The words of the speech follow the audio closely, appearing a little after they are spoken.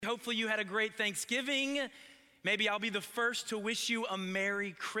Hopefully you had a great Thanksgiving. Maybe I'll be the first to wish you a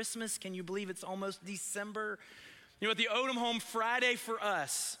Merry Christmas. Can you believe it's almost December? You know, at the Odom home, Friday for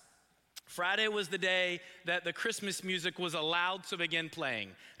us, Friday was the day that the Christmas music was allowed to begin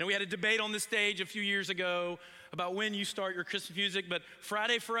playing. And we had a debate on the stage a few years ago about when you start your Christmas music, but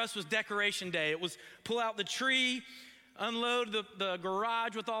Friday for us was decoration day. It was pull out the tree, unload the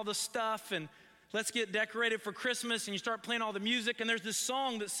garage with all the stuff, and let's get decorated for Christmas, and you start playing all the music, and there's this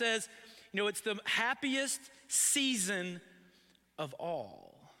song that says, you know, it's the happiest season of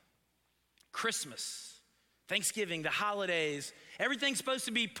all. Christmas. Thanksgiving, the holidays, everything's supposed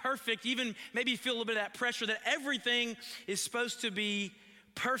to be perfect. Even maybe you feel a little bit of that pressure that everything is supposed to be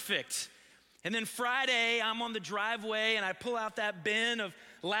perfect. And then Friday, I'm on the driveway and I pull out that bin of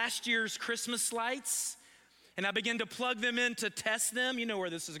last year's Christmas lights and I begin to plug them in to test them. You know where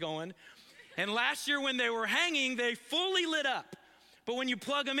this is going. And last year when they were hanging, they fully lit up. But when you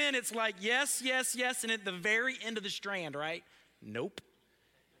plug them in, it's like, yes, yes, yes. And at the very end of the strand, right? Nope.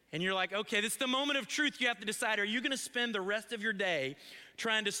 And you're like, okay, this is the moment of truth. You have to decide, are you gonna spend the rest of your day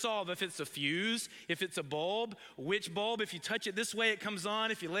trying to solve if it's a fuse, if it's a bulb, which bulb, if you touch it this way, it comes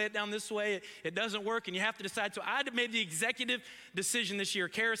on. If you lay it down this way, it doesn't work. And you have to decide. So I made the executive decision this year.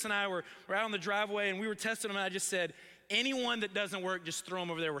 Karis and I were out on the driveway and we were testing them. And I just said, anyone that doesn't work, just throw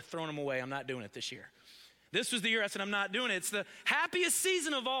them over there. We're throwing them away. I'm not doing it this year. This was the year I said, I'm not doing it. It's the happiest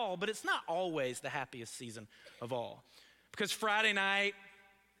season of all, but it's not always the happiest season of all. Because Friday night,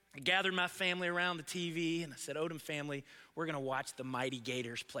 I gathered my family around the TV and I said, Odom family, we're gonna watch the mighty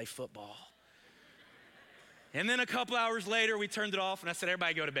Gators play football. And then a couple hours later, we turned it off and I said,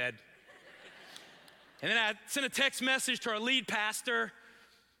 everybody go to bed. And then I sent a text message to our lead pastor,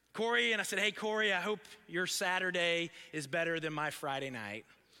 Corey, and I said, hey, Corey, I hope your Saturday is better than my Friday night.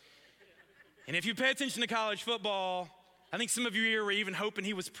 And if you pay attention to college football, I think some of you here were even hoping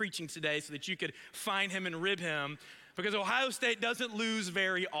he was preaching today so that you could find him and rib him, because Ohio State doesn't lose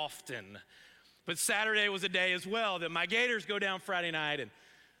very often. But Saturday was a day as well that my Gators go down Friday night and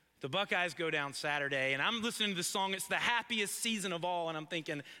the Buckeyes go down Saturday. And I'm listening to this song, it's the happiest season of all, and I'm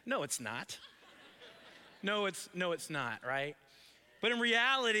thinking, no, it's not. No, it's not, right? But in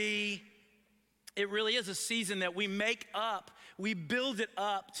reality, it really is a season that we make up, we build it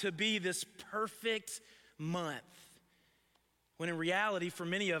up to be this perfect month. When in reality, for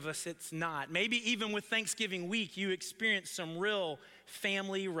many of us, it's not. Maybe even with Thanksgiving week, you experience some real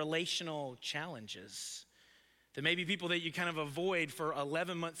family relational challenges. There may be people that you kind of avoid for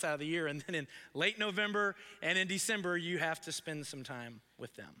 11 months out of the year, and then in late November and in December, you have to spend some time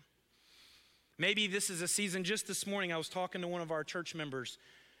with them. Maybe this is a season. Just this morning, I was talking to one of our church members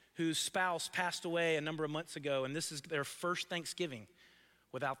whose spouse passed away a number of months ago, and this is their first Thanksgiving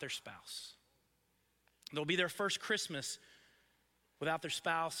without their spouse. It'll be their first Christmas without their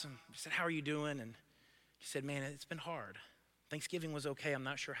spouse. And I said, how are you doing? And he said, man, it's been hard. Thanksgiving was okay. I'm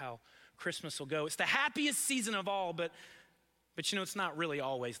not sure how Christmas will go. It's the happiest season of all, but you know, it's not really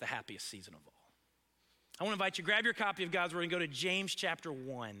always the happiest season of all. I want to invite you, grab your copy of God's Word and go to James chapter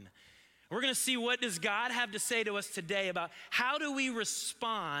 1. We're going to see what does God have to say to us today about how do we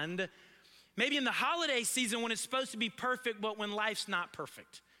respond maybe in the holiday season when it's supposed to be perfect, but when life's not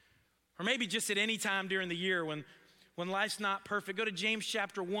perfect. Or maybe just at any time during the year when life's not perfect. Go to James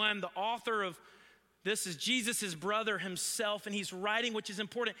chapter 1. The author of this is Jesus, his brother himself, and he's writing, which is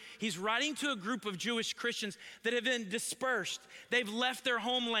important. He's writing to a group of Jewish Christians that have been dispersed. They've left their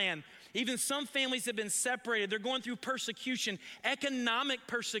homeland. Even some families have been separated. They're going through persecution, economic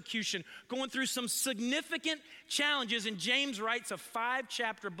persecution, going through some significant challenges. And James writes a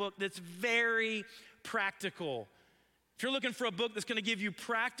 5-chapter book that's very practical. If you're looking for a book that's going to give you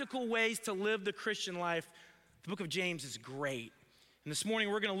practical ways to live the Christian life, the book of James is great. And this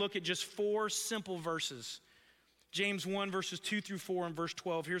morning we're going to look at just 4 simple verses. James 1, verses 2 through 4 and verse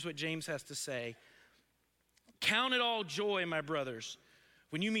 12. Here's what James has to say. Count it all joy, my brothers,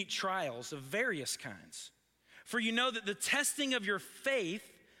 when you meet trials of various kinds. For you know that the testing of your faith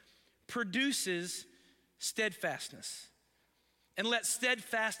produces steadfastness. And let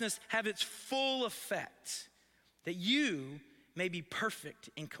steadfastness have its full effect, that you may be perfect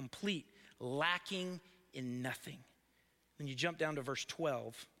and complete, lacking in nothing. Then you jump down to verse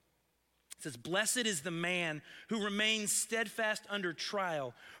 12. It says, blessed is the man who remains steadfast under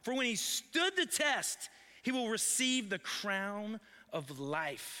trial. For when he stood the test, he will receive the crown of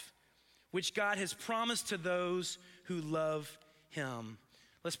life, which God has promised to those who love him.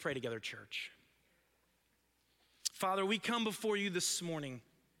 Let's pray together, church. Father, we come before you this morning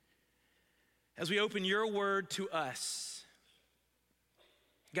as we open your word to us.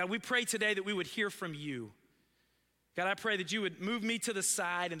 God, we pray today that we would hear from you. God, I pray that you would move me to the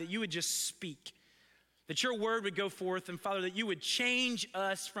side and that you would just speak, that your word would go forth, and Father, that you would change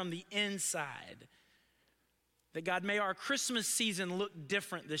us from the inside. That God, may our Christmas season look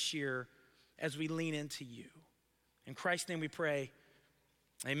different this year as we lean into you. In Christ's name we pray,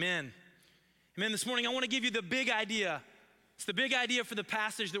 amen. Amen. This morning I want to give you the big idea. It's the big idea for the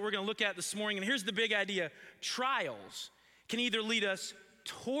passage that we're going to look at this morning. And here's the big idea. Trials can either lead us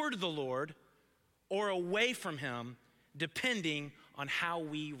toward the Lord or away from him, depending on how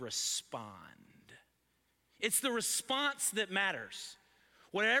we respond. It's the response that matters.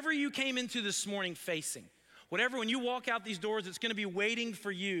 Whatever you came into this morning facing, whatever, when you walk out these doors, it's going to be waiting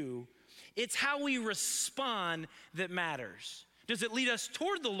for you. It's how we respond that matters. Does it lead us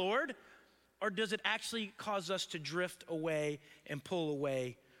toward the Lord, or does it actually cause us to drift away and pull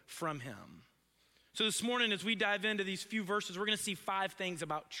away from him? So this morning, as we dive into these few verses, we're going to see 5 things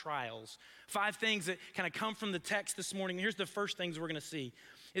about trials. 5 things that kind of come from the text this morning. Here's the first things we're going to see,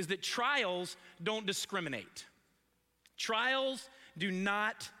 is that trials don't discriminate. Trials do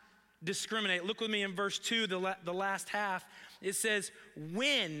not discriminate. Look with me in verse 2, the last half. It says,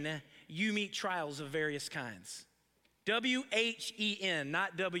 when you meet trials of various kinds. W-H-E-N,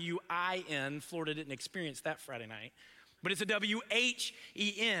 not W-I-N. Florida didn't experience that Friday night. But it's a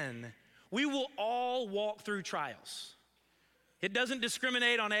W-H-E-N. We will all walk through trials. It doesn't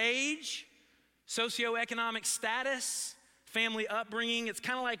discriminate on age, socioeconomic status, family upbringing. It's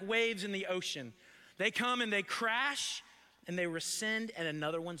kind of like waves in the ocean. They come and they crash and they rescind, and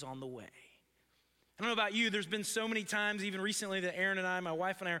another one's on the way. I don't know about you, there's been so many times, even recently, that Aaron and I, my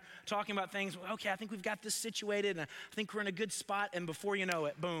wife and I, are talking about things. Okay, I think we've got this situated, and I think we're in a good spot, and before you know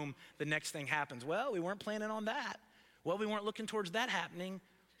it, boom, the next thing happens. Well, we weren't planning on that. Well, we weren't looking towards that happening.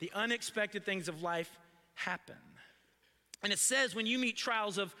 The unexpected things of life happen. And it says when you meet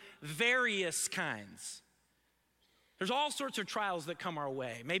trials of various kinds, there's all sorts of trials that come our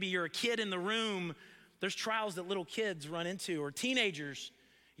way. Maybe you're a kid in the room. There's trials that little kids run into, or teenagers,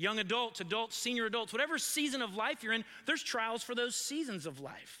 young adults, senior adults, whatever season of life you're in, there's trials for those seasons of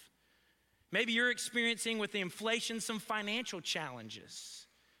life. Maybe you're experiencing with the inflation some financial challenges.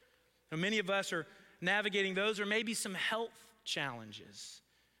 Now, many of us are navigating those, or maybe some health challenges.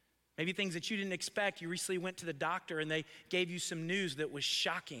 Maybe things that you didn't expect. You recently went to the doctor and they gave you some news that was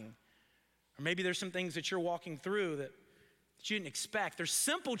shocking. Or maybe there's some things that you're walking through that you didn't expect. There's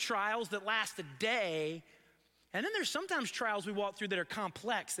simple trials that last a day. And then there's sometimes trials we walk through that are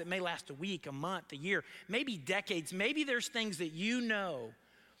complex, that may last a week, a month, a year, maybe decades. Maybe there's things that you know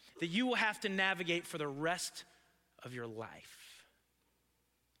that you will have to navigate for the rest of your life.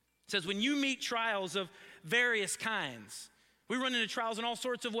 It says when you meet trials of various kinds, we run into trials in all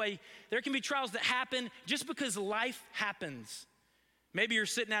sorts of ways. There can be trials that happen just because life happens. Maybe you're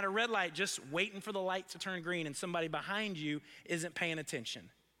sitting at a red light just waiting for the light to turn green and somebody behind you isn't paying attention.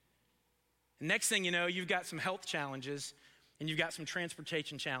 And next thing you know, you've got some health challenges and you've got some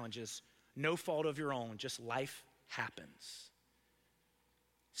transportation challenges. No fault of your own, just life happens.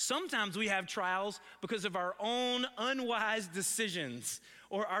 Sometimes we have trials because of our own unwise decisions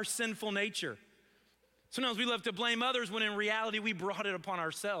or our sinful nature. Sometimes we love to blame others when in reality we brought it upon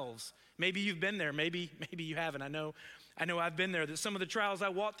ourselves. Maybe you've been there, maybe you haven't. I know I've been there, that some of the trials I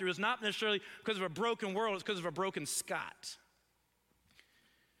walked through is not necessarily because of a broken world, it's because of a broken Scott.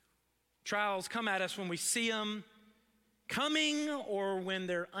 Trials come at us when we see them coming or when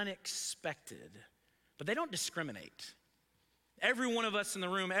they're unexpected, but they don't discriminate. Every one of us in the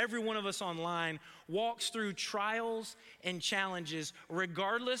room, every one of us online walks through trials and challenges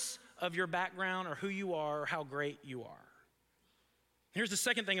regardless of your background or who you are or how great you are. Here's the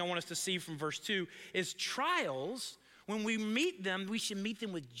second thing I want us to see from verse 2 is trials, when we meet them, we should meet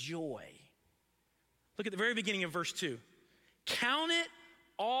them with joy. Look at the very beginning of verse 2. Count it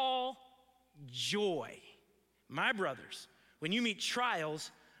all joy, my brothers, when you meet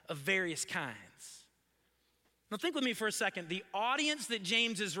trials of various kinds. Now think with me for a second. The audience that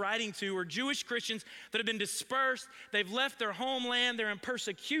James is writing to are Jewish Christians that have been dispersed. They've left their homeland. They're in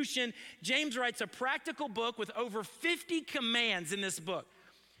persecution. James writes a practical book with over 50 commands in this book.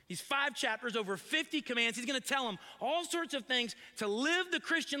 These 5 chapters, over 50 commands. He's going to tell them all sorts of things to live the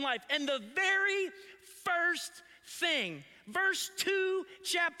Christian life. And the very first thing, verse 2,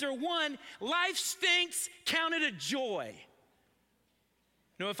 chapter 1, life stinks, count it a joy.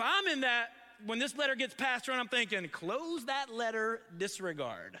 Now, if I'm in that, when this letter gets passed around, I'm thinking, close that letter,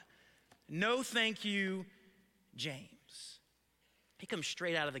 disregard. No thank you, James. He comes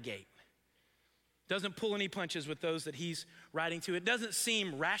straight out of the gate. Doesn't pull any punches with those that he's writing to. It doesn't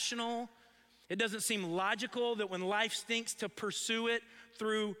seem rational. It doesn't seem logical that when life stinks to pursue it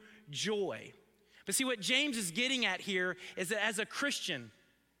through joy. But But see, what James is getting at here is that as a Christian,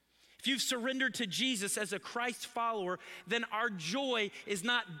 if you've surrendered to Jesus as a Christ follower, then our joy is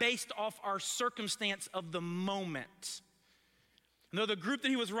not based off our circumstance of the moment. And though the group that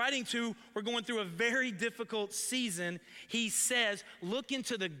he was writing to were going through a very difficult season, he says, look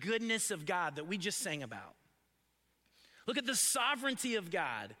into the goodness of God that we just sang about. Look at the sovereignty of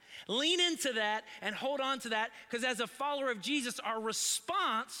God. Lean into that and hold on to that, because as a follower of Jesus, our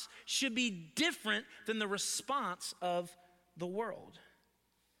response should be different than the response of the world.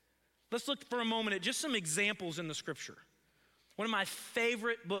 Let's look for a moment at just some examples in the scripture. One of my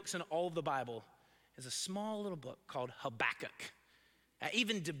favorite books in all of the Bible is a small little book called Habakkuk. I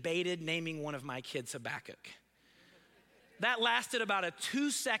even debated naming one of my kids Habakkuk. That lasted about a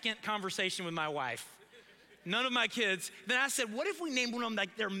 2-second conversation with my wife. None of my kids. Then I said, what if we named one of them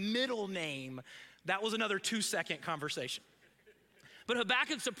like their middle name? That was another 2-second conversation. But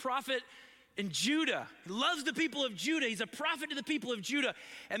Habakkuk's a prophet in Judah. He loves the people of Judah. He's a prophet to the people of Judah.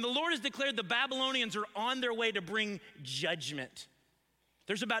 And the Lord has declared the Babylonians are on their way to bring judgment.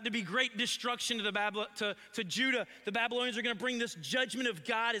 There's about to be great destruction to Judah. The Babylonians are going to bring this judgment of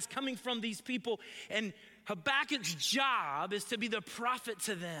God is coming from these people. And Habakkuk's job is to be the prophet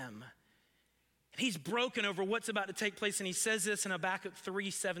to them. He's broken over what's about to take place, and he says this in Habakkuk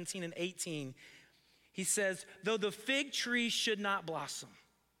 3:17 and 18. He says, though the fig tree should not blossom,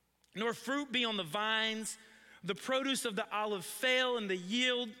 nor fruit be on the vines, the produce of the olive fail, and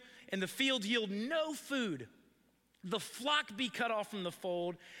the field yield no food, the flock be cut off from the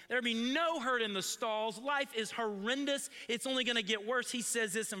fold, there be no herd in the stalls, life is horrendous, it's only gonna get worse. He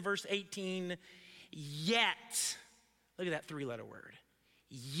says this in verse 18, yet, look at that 3-letter word.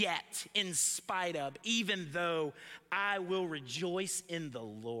 Yet, in spite of, even though I will rejoice in the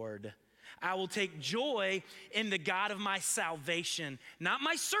Lord. I will take joy in the God of my salvation. Not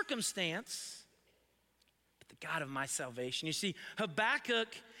my circumstance, but the God of my salvation. You see, Habakkuk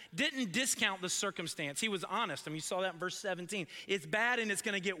didn't discount the circumstance. He was honest. You saw that in verse 17. It's bad and it's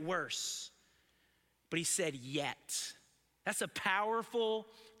gonna get worse. But he said, yet. That's a powerful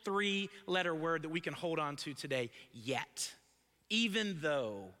 3-letter word that we can hold on to today, yet. Even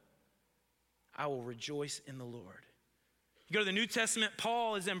though I will rejoice in the Lord. You go to the New Testament,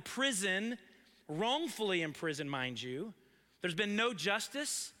 Paul is in prison, wrongfully in prison, mind you. There's been no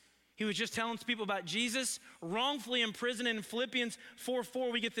justice. He was just telling people about Jesus, wrongfully in prison. And in Philippians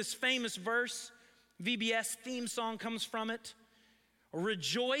 4:4, we get this famous verse. VBS theme song comes from it.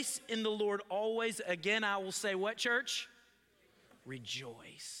 Rejoice in the Lord always. Again, I will say what, church?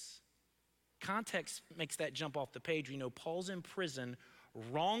 Rejoice. Context makes that jump off the page. You know, Paul's in prison,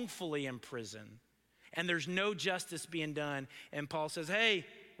 wrongfully in prison, and there's no justice being done. And Paul says, hey,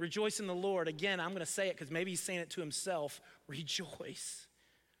 rejoice in the Lord. Again, I'm going to say it because maybe he's saying it to himself. Rejoice.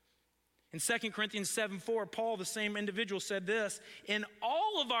 In 2 Corinthians 7:4, Paul, the same individual, said this, in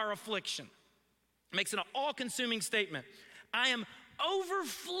all of our affliction, makes it an all-consuming statement, I am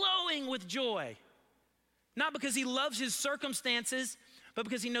overflowing with joy. Not because he loves his circumstances, but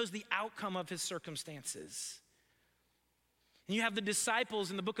because he knows the outcome of his circumstances. And you have the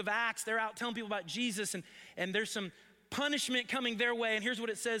disciples in the book of Acts, they're out telling people about Jesus, and there's some punishment coming their way. And here's what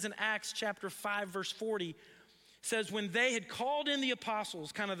it says in Acts chapter 5, verse 40. It says, when they had called in the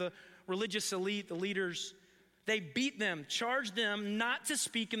apostles, kind of the religious elite, the leaders, they beat them, charged them not to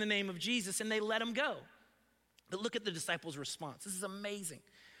speak in the name of Jesus, and they let them go. But look at the disciples' response. This is amazing.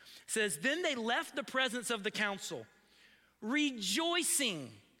 It says, then they left the presence of the council, rejoicing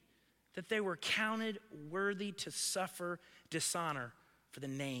that they were counted worthy to suffer dishonor for the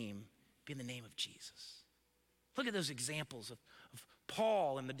name, be in the name of Jesus. Look at those examples of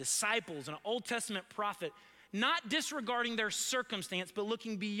Paul and the disciples and an Old Testament prophet, not disregarding their circumstance, but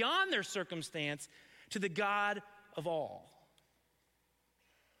looking beyond their circumstance to the God of all.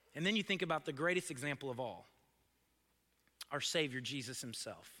 And then you think about the greatest example of all, our Savior, Jesus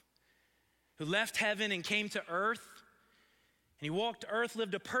himself, who left heaven and came to earth. And he walked earth,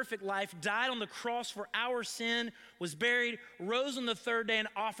 lived a perfect life, died on the cross for our sin, was buried, rose on the 3rd day, and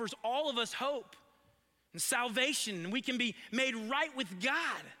offers all of us hope and salvation. And we can be made right with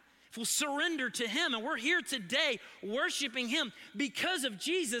God if we'll surrender to him. And we're here today worshiping him because of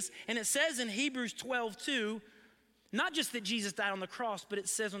Jesus. And it says in Hebrews 12:2, not just that Jesus died on the cross, but it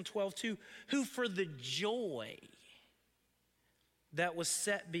says in 12:2, who for the joy that was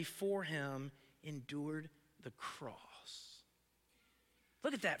set before him endured the cross.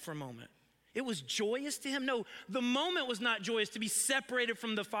 Look at that for a moment. It was joyous to him? No, the moment was not joyous to be separated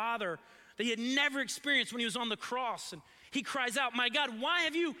from the Father that he had never experienced when he was on the cross. And he cries out, my God, why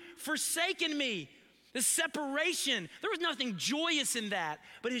have you forsaken me? This separation, there was nothing joyous in that,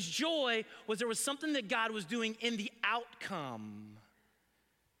 but his joy was there was something that God was doing in the outcome.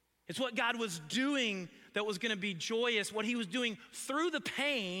 It's what God was doing that was gonna be joyous. What he was doing through the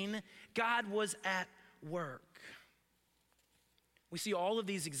pain, God was at work. We see all of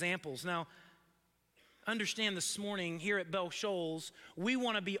these examples. Now, understand this morning here at Bell Shoals, we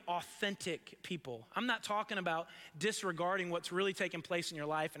want to be authentic people. I'm not talking about disregarding what's really taking place in your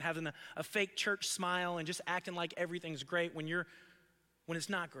life and having a fake church smile and just acting like everything's great when it's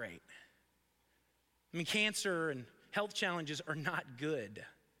not great. I mean, cancer and health challenges are not good.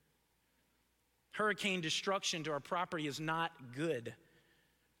 Hurricane destruction to our property is not good.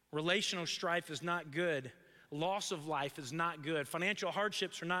 Relational strife is not good. Loss of life is not good. Financial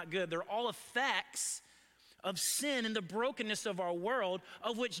hardships are not good. They're all effects of sin and the brokenness of our world,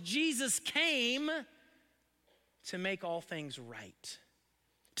 of which Jesus came to make all things right,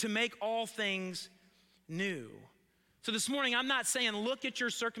 to make all things new. So this morning, I'm not saying look at your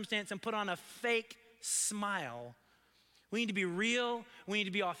circumstance and put on a fake smile. We need to be real, we need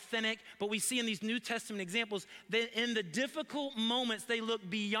to be authentic, but we see in these New Testament examples that in the difficult moments, they look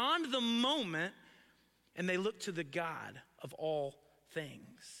beyond the moment and they look to the God of all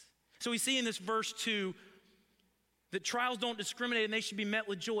things. So we see in this verse 2 that trials don't discriminate and they should be met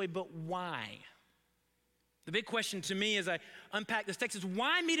with joy, but why? The big question to me as I unpack this text is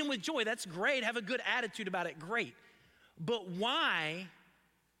why meet them with joy? That's great, have a good attitude about it, great. But why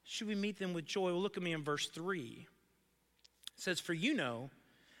should we meet them with joy? Well, look at me in verse 3. It says, for you know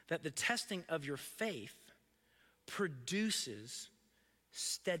that the testing of your faith produces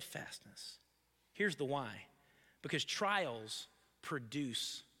steadfastness. Here's the why. Because trials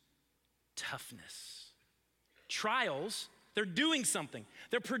produce toughness. Trials, they're doing something.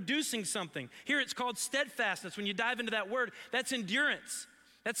 They're producing something. Here it's called steadfastness. When you dive into that word, that's endurance.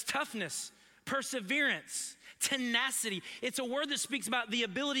 That's toughness, perseverance, tenacity. It's a word that speaks about the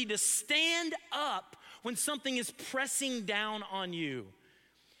ability to stand up when something is pressing down on you.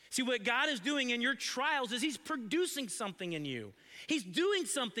 See, what God is doing in your trials is he's producing something in you. He's doing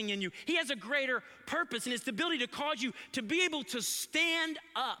something in you. He has a greater purpose, and it's the ability to cause you to be able to stand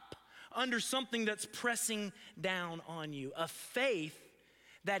up under something that's pressing down on you. A faith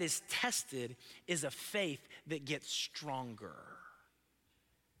that is tested is a faith that gets stronger.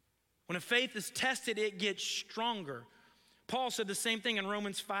 When a faith is tested, it gets stronger. Paul said the same thing in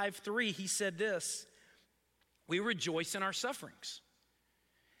Romans 5:3. He said this, we rejoice in our sufferings,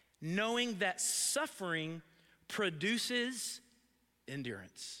 knowing that suffering produces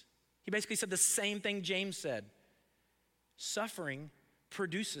endurance. He basically said the same thing James said. Suffering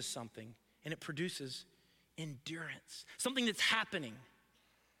produces something, and it produces endurance. Something that's happening.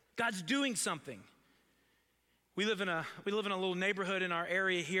 God's doing something. We live in a little neighborhood in our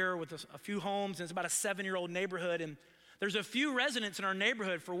area here with a few homes, and it's about a 7-year-old neighborhood, and there's a few residents in our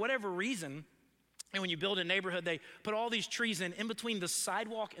neighborhood for whatever reason. And when you build a neighborhood, they put all these trees in between the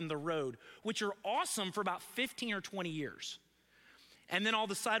sidewalk and the road, which are awesome for about 15 or 20 years. And then all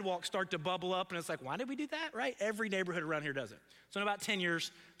the sidewalks start to bubble up, and it's like, why did we do that, right? Every neighborhood around here does it. So in about 10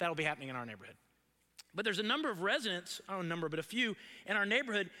 years, that'll be happening in our neighborhood. But there's a number of residents, I don't know a number, but a few in our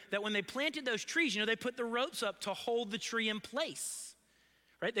neighborhood that when they planted those trees, they put the ropes up to hold the tree in place,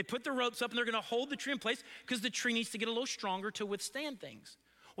 right? They put the ropes up and they're gonna hold the tree in place because the tree needs to get a little stronger to withstand things.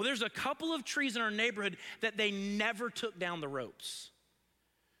 Well, there's a couple of trees in our neighborhood that they never took down the ropes.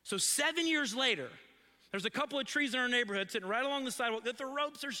 So 7 years later, there's a couple of trees in our neighborhood sitting right along the sidewalk that the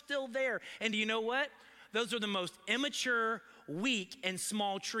ropes are still there. And do you know what? Those are the most immature, weak, and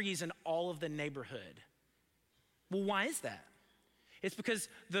small trees in all of the neighborhood. Well, why is that? It's because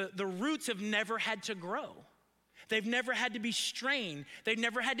the roots have never had to grow. They've never had to be strained. They've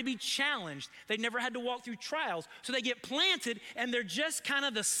never had to be challenged. They've never had to walk through trials. So they get planted and they're just kind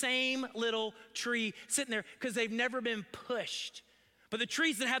of the same little tree sitting there because they've never been pushed. But the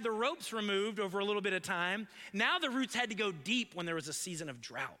trees that had the ropes removed over a little bit of time, now the roots had to go deep when there was a season of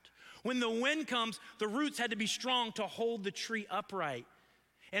drought. When the wind comes, the roots had to be strong to hold the tree upright.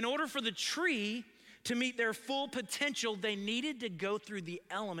 In order for the tree to meet their full potential, they needed to go through the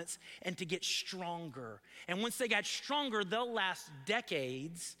elements and to get stronger. And once they got stronger, they'll last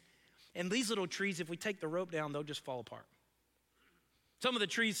decades. And these little trees, if we take the rope down, they'll just fall apart. Some of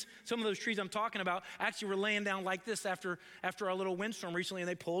those trees I'm talking about actually were laying down like this after our little windstorm recently, and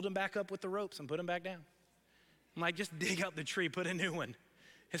they pulled them back up with the ropes and put them back down. I'm like, just dig up the tree, put a new one.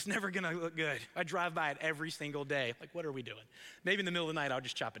 It's never gonna look good. I drive by it every single day. Like, what are we doing? Maybe in the middle of the night, I'll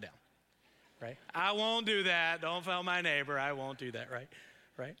just chop it down, right? I won't do that. Don't fail my neighbor. I won't do that, right?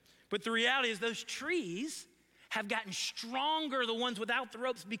 But the reality is those trees have gotten stronger, the ones without the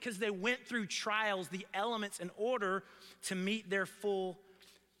ropes, because they went through trials, the elements, in order to meet their full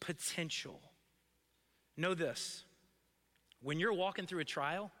potential. Know this, when you're walking through a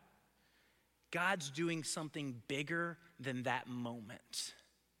trial, God's doing something bigger than that moment.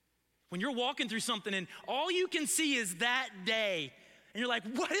 When you're walking through something and all you can see is that day, and you're like,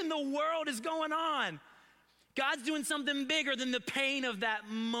 what in the world is going on? God's doing something bigger than the pain of that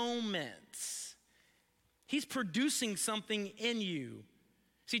moment. He's producing something in you.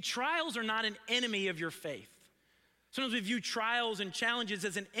 See, trials are not an enemy of your faith. Sometimes we view trials and challenges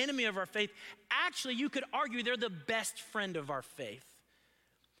as an enemy of our faith. Actually, you could argue they're the best friend of our faith,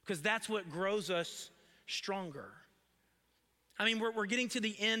 because that's what grows us stronger. I mean, we're getting to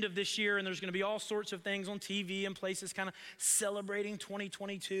the end of this year, and there's gonna be all sorts of things on TV and places kind of celebrating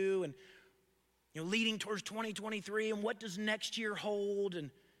 2022 and leading towards 2023, and what does next year hold? And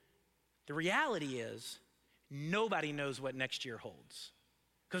the reality is, nobody knows what next year holds.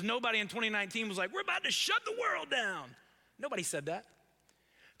 Because nobody in 2019 was like, we're about to shut the world down. Nobody said that.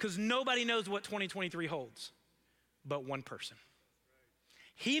 Because nobody knows what 2023 holds but one person.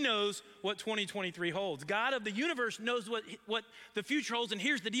 He knows what 2023 holds. God of the universe knows what the future holds, and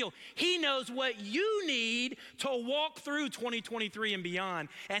here's the deal. He knows what you need to walk through 2023 and beyond,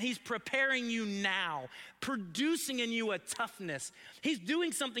 and he's preparing you now, producing in you a toughness. He's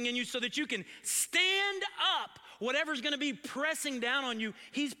doing something in you so that you can stand up. Whatever's gonna be pressing down on you,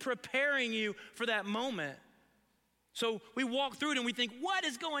 he's preparing you for that moment. So we walk through it and we think, what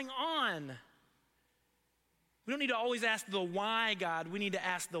is going on? We don't need to always ask the why, God. We need to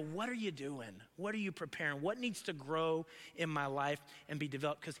ask the what are you doing? What are you preparing? What needs to grow in my life and be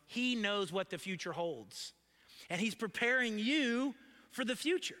developed? Because he knows what the future holds. And he's preparing you for the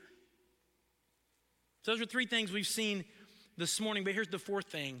future. So those are three things we've seen this morning. But here's the fourth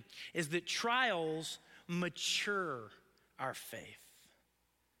thing, is that trials mature our faith.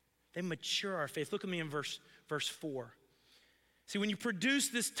 They mature our faith. Look at me in verse 4. See, when you produce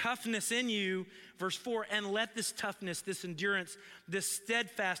this toughness in you, verse 4, and let this toughness, this endurance, this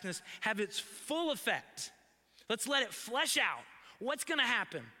steadfastness have its full effect. Let's let it flesh out. What's gonna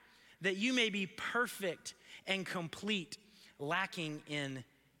happen? That you may be perfect and complete, lacking in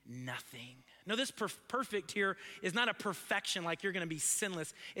nothing. No, this perfect here is not a perfection like you're gonna be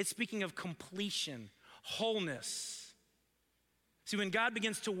sinless. It's speaking of completion, wholeness. See, when God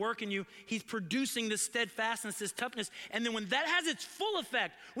begins to work in you, he's producing this steadfastness, this toughness. And then when that has its full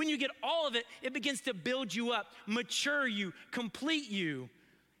effect, when you get all of it, it begins to build you up, mature you, complete you.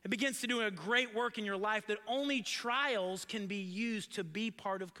 It begins to do a great work in your life that only trials can be used to be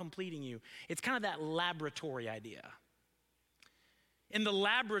part of completing you. It's kind of that laboratory idea. In the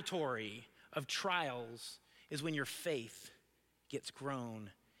laboratory of trials is when your faith gets grown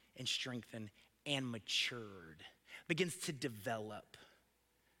and strengthened and matured. Begins to develop.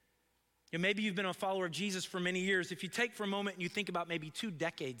 Maybe you've been a follower of Jesus for many years. If you take for a moment and you think about maybe 2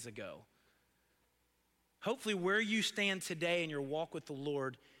 decades ago, hopefully where you stand today in your walk with the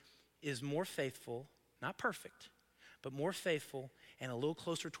Lord is more faithful, not perfect, but more faithful and a little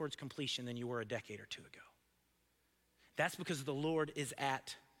closer towards completion than you were a decade or 2 ago. That's because the Lord is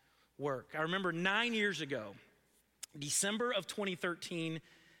at work. I remember 9 years ago, December of 2013,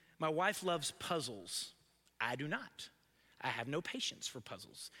 my wife loves puzzles. I do not. I have no patience for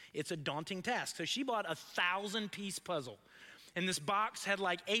puzzles. It's a daunting task. So she bought a 1,000-piece puzzle. And this box had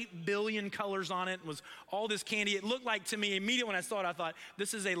like 8 billion colors on it and was all this candy. It looked like, to me, immediately when I saw it, I thought,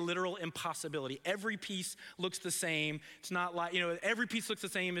 this is a literal impossibility. Every piece looks the same. It's not like, every piece looks the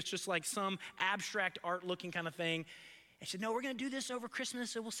same. It's just like some abstract art looking kind of thing. And she said, no, we're gonna do this over Christmas.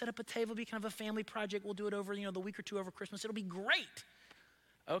 So we'll set up a table, it'll be kind of a family project. We'll do it over, the week or two over Christmas. It'll be great.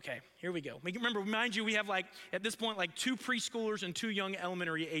 Okay, here we go. Mind you, we have at this point, 2 preschoolers and 2 young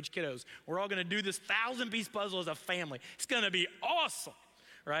elementary age kiddos. We're all gonna do this 1,000-piece puzzle as a family. It's gonna be awesome,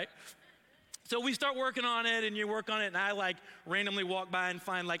 right? So we start working on it, and you work on it, and I randomly walk by and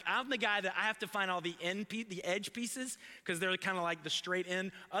find I'm the guy that I have to find all the edge pieces, because they're kind of like the straight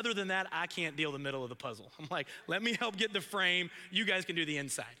end. Other than that, I can't deal the middle of the puzzle. I'm like, let me help get the frame. You guys can do the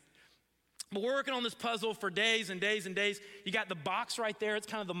inside. But we're working on this puzzle for days and days and days. You got the box right there. It's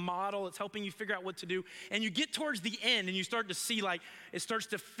kind of the model. It's helping you figure out what to do. And you get towards the end and you start to see it starts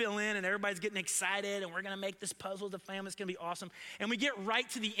to fill in and everybody's getting excited and we're gonna make this puzzle as a family. It's gonna be awesome. And we get right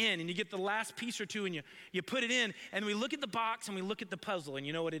to the end and you get the last piece or two and you put it in and we look at the box and we look at the puzzle and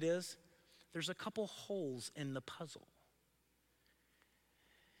you know what it is? There's a couple holes in the puzzle.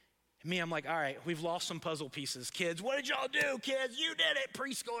 Me, I'm like, all right, we've lost some puzzle pieces. Kids, what did y'all do? Kids, you did it.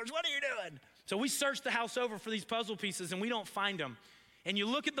 Preschoolers, what are you doing? So we search the house over for these puzzle pieces and we don't find them. And you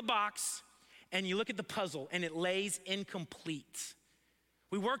look at the box and you look at the puzzle and it lays incomplete.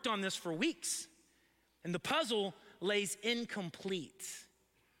 We worked on this for weeks, and the puzzle lays incomplete.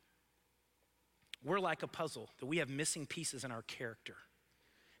 We're like a puzzle that we have missing pieces in our character,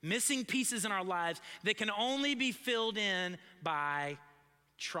 missing pieces in our lives that can only be filled in by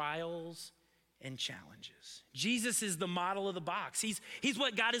trials and challenges. Jesus is the model of the box. He's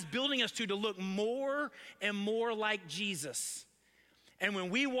what God is building us to look more and more like Jesus. And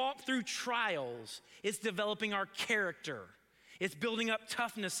when we walk through trials, it's developing our character. It's building up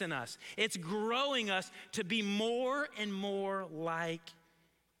toughness in us. It's growing us to be more and more like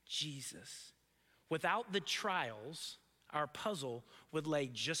Jesus. Without the trials, our puzzle would lay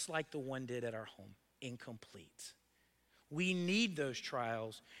just like the one did at our home, incomplete. We need those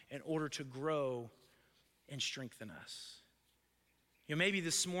trials in order to grow and strengthen us. You know, maybe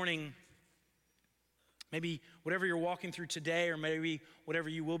this morning, maybe whatever you're walking through today, or maybe whatever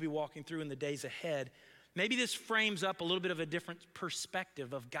you will be walking through in the days ahead, maybe this frames up a little bit of a different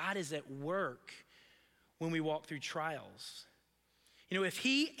perspective of God is at work when we walk through trials. You know,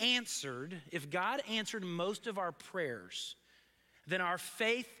 if God answered most of our prayers, then our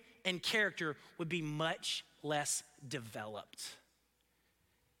faith and character would be much less developed.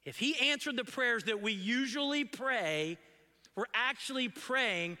 If he answered the prayers that we usually pray, we're actually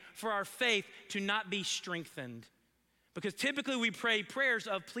praying for our faith to not be strengthened. Because typically we pray prayers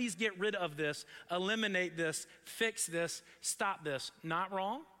of, please get rid of this, eliminate this, fix this, stop this. Not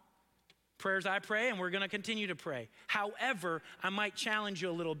wrong. Prayers I pray, and we're going to continue to pray. However, I might challenge you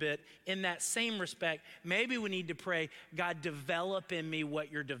a little bit in that same respect. Maybe we need to pray, God, develop in me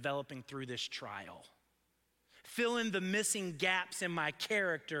what you're developing through this trial. Fill in the missing gaps in my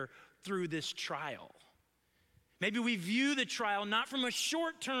character through this trial. Maybe we view the trial not from a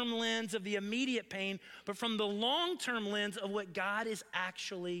short-term lens of the immediate pain, but from the long-term lens of what God is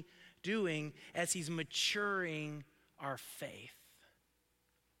actually doing as he's maturing our faith.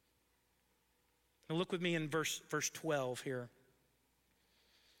 Now look with me in verse 12 here.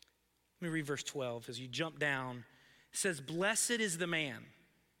 Let me read verse 12 as you jump down. It says, "Blessed is the man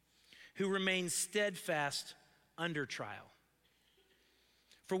who remains steadfast under trial.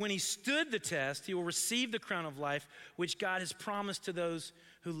 For when he stood the test, he will receive the crown of life, which God has promised to those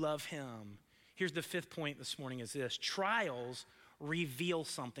who love him." Here's the fifth point this morning is this: trials reveal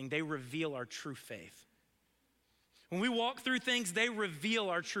something. They reveal our true faith. When we walk through things, they reveal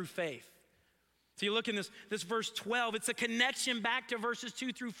our true faith. So you look in this verse 12, it's a connection back to verses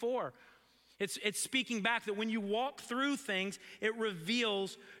 2 through 4. It's speaking back that when you walk through things, it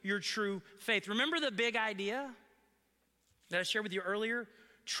reveals your true faith. Remember the big idea that I shared with you earlier?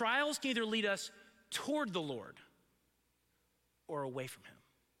 Trials can either lead us toward the Lord or away from him,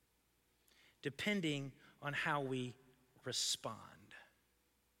 depending on how we respond.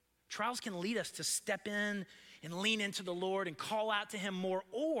 Trials can lead us to step in and lean into the Lord and call out to him more,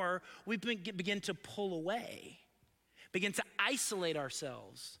 or we begin to pull away, begin to isolate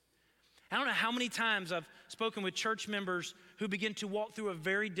ourselves. I don't know how many times I've spoken with church members who begin to walk through a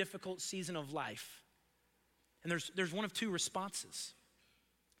very difficult season of life. And there's one of two responses.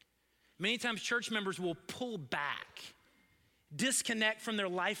 Many times church members will pull back, disconnect from their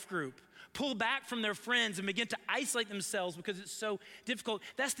life group, pull back from their friends and begin to isolate themselves because it's so difficult.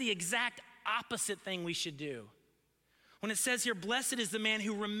 That's the exact opposite thing we should do. When it says here, blessed is the man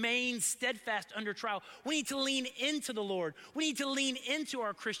who remains steadfast under trial, we need to lean into the Lord. We need to lean into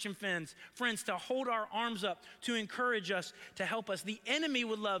our Christian friends to hold our arms up, to encourage us, to help us. The enemy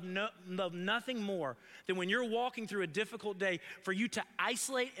would love nothing more than when you're walking through a difficult day for you to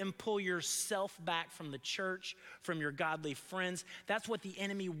isolate and pull yourself back from the church, from your godly friends. That's what the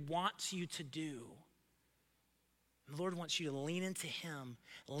enemy wants you to do. The Lord wants you to lean into him,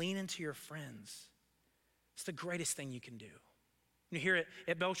 lean into your friends. It's the greatest thing you can do. You hear it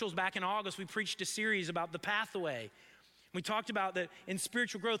at Belchels back in August, we preached a series about the pathway. We talked about that in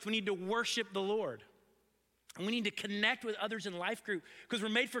spiritual growth, we need to worship the Lord. And we need to connect with others in life group because we're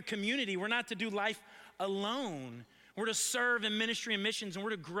made for community. We're not to do life alone. We're to serve in ministry and missions, and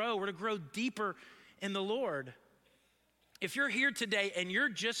we're to grow deeper in the Lord. If you're here today and you're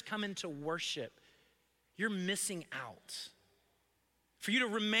just coming to worship, you're missing out. For you to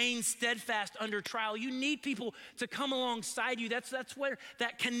remain steadfast under trial, you need people to come alongside you. That's where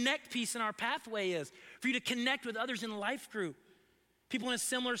that connect piece in our pathway is. For you to connect with others in life group. People in a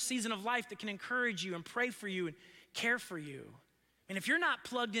similar season of life that can encourage you and pray for you and care for you. And if you're not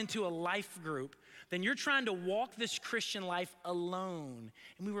plugged into a life group, then you're trying to walk this Christian life alone.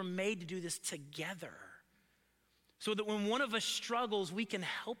 And we were made to do this together. So that when one of us struggles, we can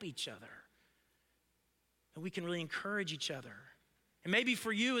help each other. And we can really encourage each other. And maybe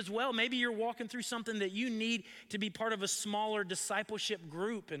for you as well, maybe you're walking through something that you need to be part of a smaller discipleship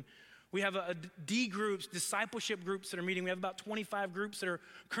group. And we have a D groups, discipleship groups that are meeting. We have about 25 groups that are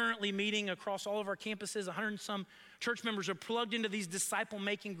currently meeting across all of our campuses. 100 and some church members are plugged into these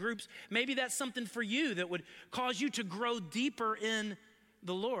disciple-making groups. Maybe that's something for you that would cause you to grow deeper in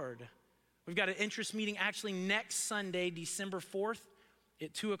the Lord. We've got an interest meeting actually next Sunday, December 4th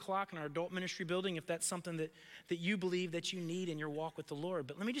at 2 o'clock in our adult ministry building, if that's something that you believe that you need in your walk with the Lord.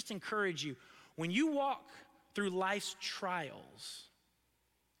 But let me just encourage you, when you walk through life's trials,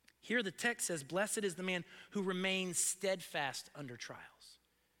 here the text says, blessed is the man who remains steadfast under trials.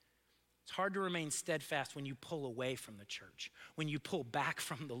 It's hard to remain steadfast when you pull away from the church, when you pull back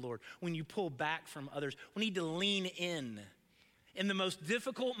from the Lord, when you pull back from others. We need to lean in. In the most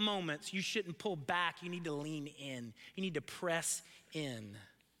difficult moments, you shouldn't pull back. You need to lean in. You need to press in.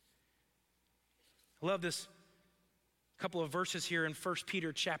 I love this couple of verses here in 1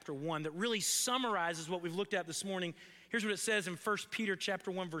 Peter chapter 1 that really summarizes what we've looked at this morning. Here's what it says in 1 Peter chapter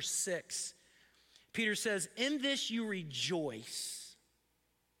 1, verse 6. Peter says, in this you rejoice,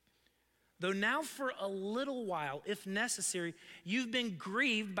 though now for a little while, if necessary, you've been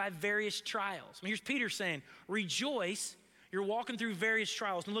grieved by various trials. I mean, here's Peter saying, rejoice, you're walking through various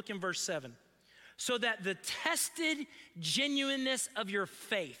trials. And look in verse 7. So that the tested genuineness of your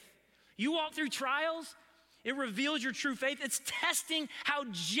faith. You walk through trials, it reveals your true faith. It's testing how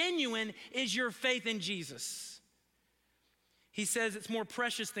genuine is your faith in Jesus. He says it's more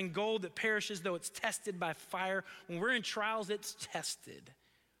precious than gold that perishes, though it's tested by fire. When we're in trials, it's tested.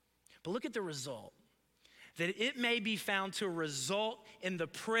 But look at the result. That it may be found to result in the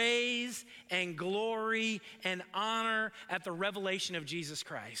praise and glory and honor at the revelation of Jesus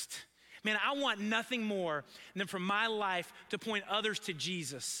Christ. Man, I want nothing more than for my life to point others to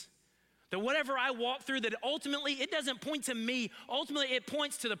Jesus. That whatever I walk through, that ultimately it doesn't point to me. Ultimately, it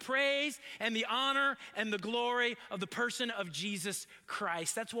points to the praise and the honor and the glory of the person of Jesus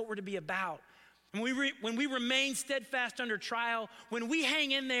Christ. That's what we're to be about. When we remain steadfast under trial, when we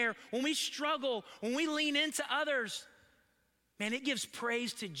hang in there, when we struggle, when we lean into others, man, it gives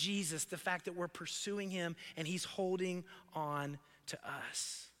praise to Jesus, the fact that we're pursuing him and he's holding on to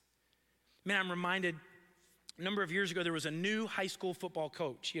us. Man, I'm reminded a number of years ago, there was a new high school football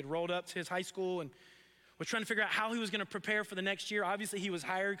coach. He had rolled up to his high school and was trying to figure out how he was going to prepare for the next year. Obviously, he was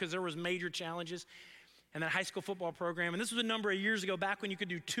hired because there was major challenges in that high school football program. And this was a number of years ago, back when you could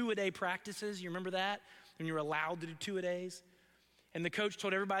do 2-a-day practices. You remember that? When you were allowed to do 2-a-days. And the coach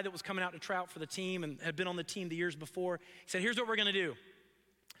told everybody that was coming out to try out for the team and had been on the team the years before, he said, here's what we're going to do.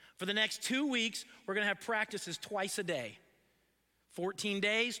 For the next 2 weeks, we're going to have practices twice a day. 14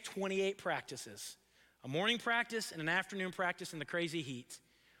 days, 28 practices. A morning practice and an afternoon practice in the crazy heat.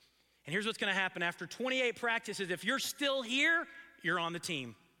 And here's what's going to happen. After 28 practices, if you're still here, you're on the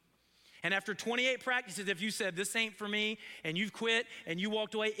team. And after 28 practices, if you said, this ain't for me, and you've quit, and you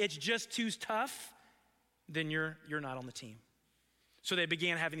walked away, it's just too tough, then you're not on the team. So they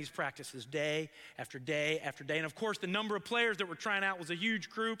began having these practices day after day after day. And of course, the number of players that were trying out was a huge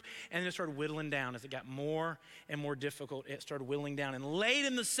group, and then it started whittling down. As it got more and more difficult, it started whittling down. And late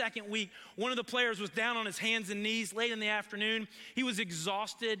in the second week, one of the players was down on his hands and knees late in the afternoon. He was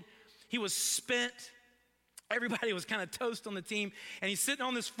exhausted. He was spent. Everybody was kind of toast on the team. And he's sitting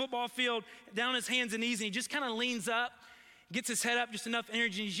on this football field, down on his hands and knees, and he just kind of leans up, gets his head up, just enough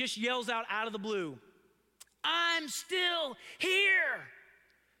energy, and he just yells out of the blue, I'm still here.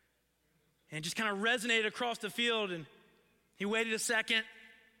 And it just kind of resonated across the field, and he waited a second,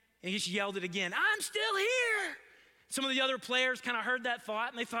 and he just yelled it again, I'm still here. Some of the other players kind of heard that thought,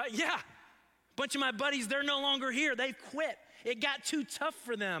 and they thought, yeah, a bunch of my buddies, they're no longer here. They've quit. It got too tough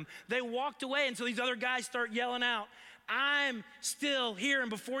for them. They walked away, and so these other guys start yelling out, I'm still here. And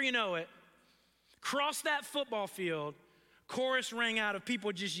before you know it, across that football field, chorus rang out of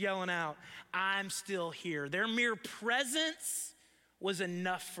people just yelling out, I'm still here. Their mere presence was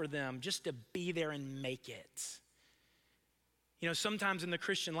enough for them just to be there and make it. You know, sometimes in the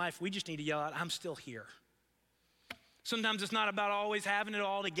Christian life, we just need to yell out, I'm still here. Sometimes it's not about always having it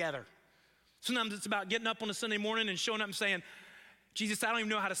all together. Sometimes it's about getting up on a Sunday morning and showing up and saying, Jesus, I don't even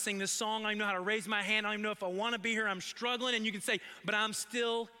know how to sing this song. I don't even know how to raise my hand. I don't even know if I want to be here. I'm struggling. And you can say, but I'm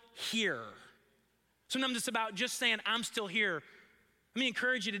still here. Sometimes it's about just saying, I'm still here. Let me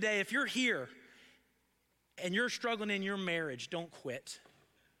encourage you today, if you're here and you're struggling in your marriage, don't quit.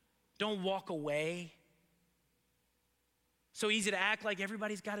 Don't walk away. So easy to act like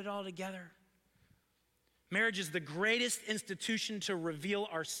everybody's got it all together. Marriage is the greatest institution to reveal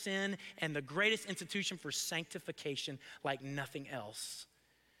our sin and the greatest institution for sanctification like nothing else.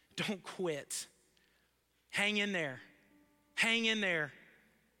 Don't quit. Hang in there. Hang in there.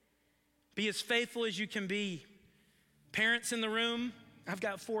 Be as faithful as you can be. Parents in the room, I've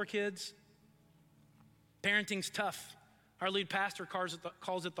got 4 kids. Parenting's tough. Our lead pastor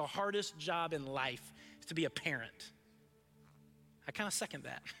calls it the hardest job in life is to be a parent. I kind of second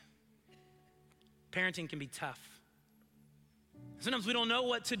that. Parenting can be tough. Sometimes we don't know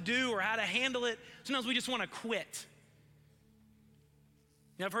what to do or how to handle it. Sometimes we just want to quit.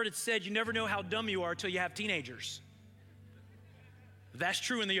 You know, I've heard it said, you never know how dumb you are until you have teenagers. That's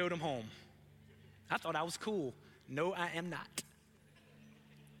true in the Odom home. I thought I was cool. No, I am not.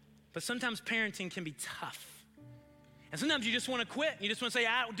 But sometimes parenting can be tough. And sometimes you just want to quit. You just want to say,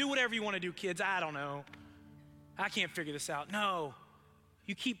 do whatever you want to do, kids. I don't know. I can't figure this out. No.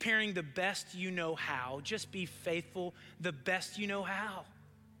 You keep parenting the best you know how. Just be faithful the best you know how.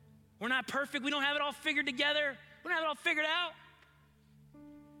 We're not perfect. We don't have it all figured together. We don't have it all figured out.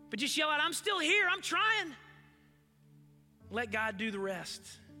 But just yell out, I'm still here. I'm trying. Let God do the rest.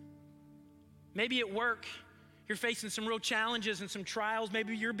 Maybe at work, you're facing some real challenges and some trials.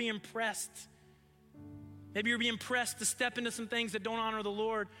 Maybe you're being pressed. Maybe you're being pressed to step into some things that don't honor the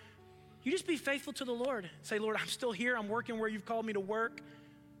Lord. You just be faithful to the Lord. Say, Lord, I'm still here. I'm working where you've called me to work.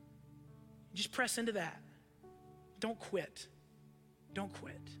 Just press into that. Don't quit. Don't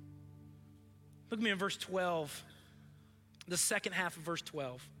quit. Look at me in verse 12, the second half of verse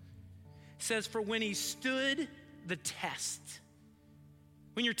 12. It says, for when he stood the test,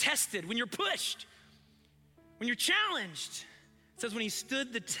 when you're tested, when you're pushed, when you're challenged, it says when he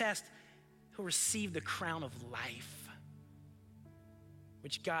stood the test, he'll receive the crown of life,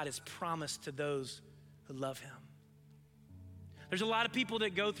 which God has promised to those who love him. There's a lot of people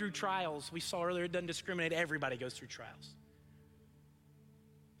that go through trials. We saw earlier, it doesn't discriminate. Everybody goes through trials.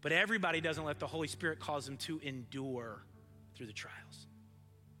 But everybody doesn't let the Holy Spirit cause them to endure through the trials.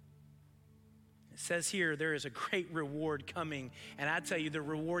 It says here, there is a great reward coming. And I tell you, the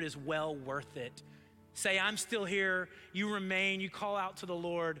reward is well worth it. Say, I'm still here. You remain. You call out to the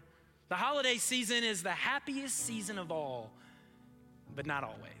Lord. The holiday season is the happiest season of all, but not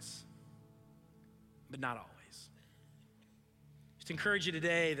always. But not always. Just encourage you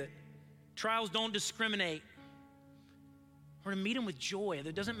today that trials don't discriminate. We're to meet them with joy.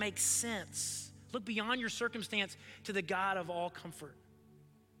 That doesn't make sense. Look beyond your circumstance to the God of all comfort.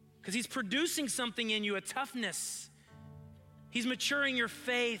 Because he's producing something in you, a toughness. He's maturing your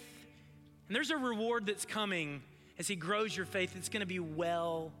faith. And there's a reward that's coming as he grows your faith. It's going to be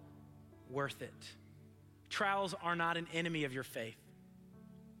well worth it. Trials are not an enemy of your faith.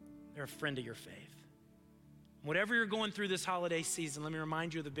 They're a friend of your faith. Whatever you're going through this holiday season, let me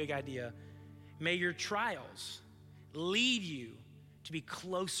remind you of the big idea. May your trials lead you to be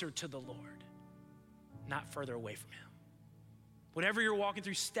closer to the Lord, not further away from him. Whatever you're walking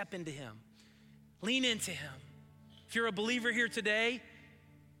through, step into him. Lean into him. If you're a believer here today,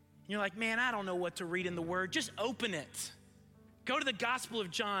 and you're like, man, I don't know what to read in the Word, just open it. Go to the Gospel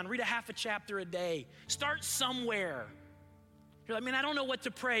of John, read a half a chapter a day. Start somewhere. You're like, man, I don't know what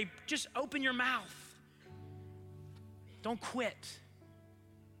to pray. Just open your mouth. Don't quit.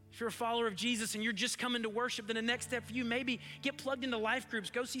 If you're a follower of Jesus and you're just coming to worship, then the next step for you, maybe get plugged into life groups.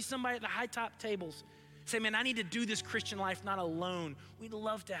 Go see somebody at the high top tables. Say, man, I need to do this Christian life not alone. We'd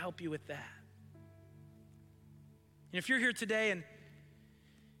love to help you with that. And if you're here today and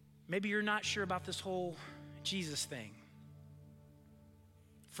maybe you're not sure about this whole Jesus thing,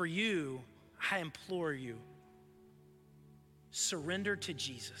 for you, I implore you, surrender to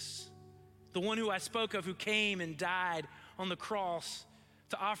Jesus. The one who I spoke of, who came and died on the cross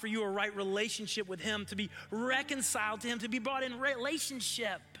to offer you a right relationship with him, to be reconciled to him, to be brought in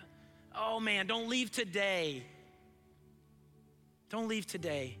relationship. Oh man, don't leave today. Don't leave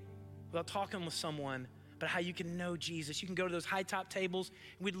today without talking with someone about how you can know Jesus. You can go to those high top tables,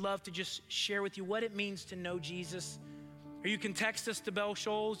 and we'd love to just share with you what it means to know Jesus. Or you can text us to Bell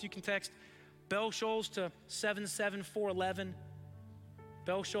Shoals. You can text Bell Shoals to 77411.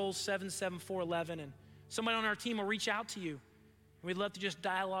 Bell Shoals 77411. And somebody on our team will reach out to you. And we'd love to just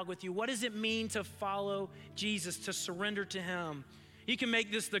dialogue with you. What does it mean to follow Jesus, to surrender to him? You can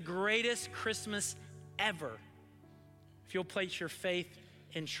make this the greatest Christmas ever if you'll place your faith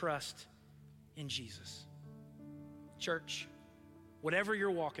and trust in Jesus. Church, whatever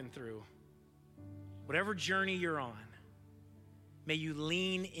you're walking through, whatever journey you're on, may you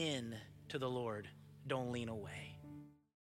lean in to the Lord. Don't lean away.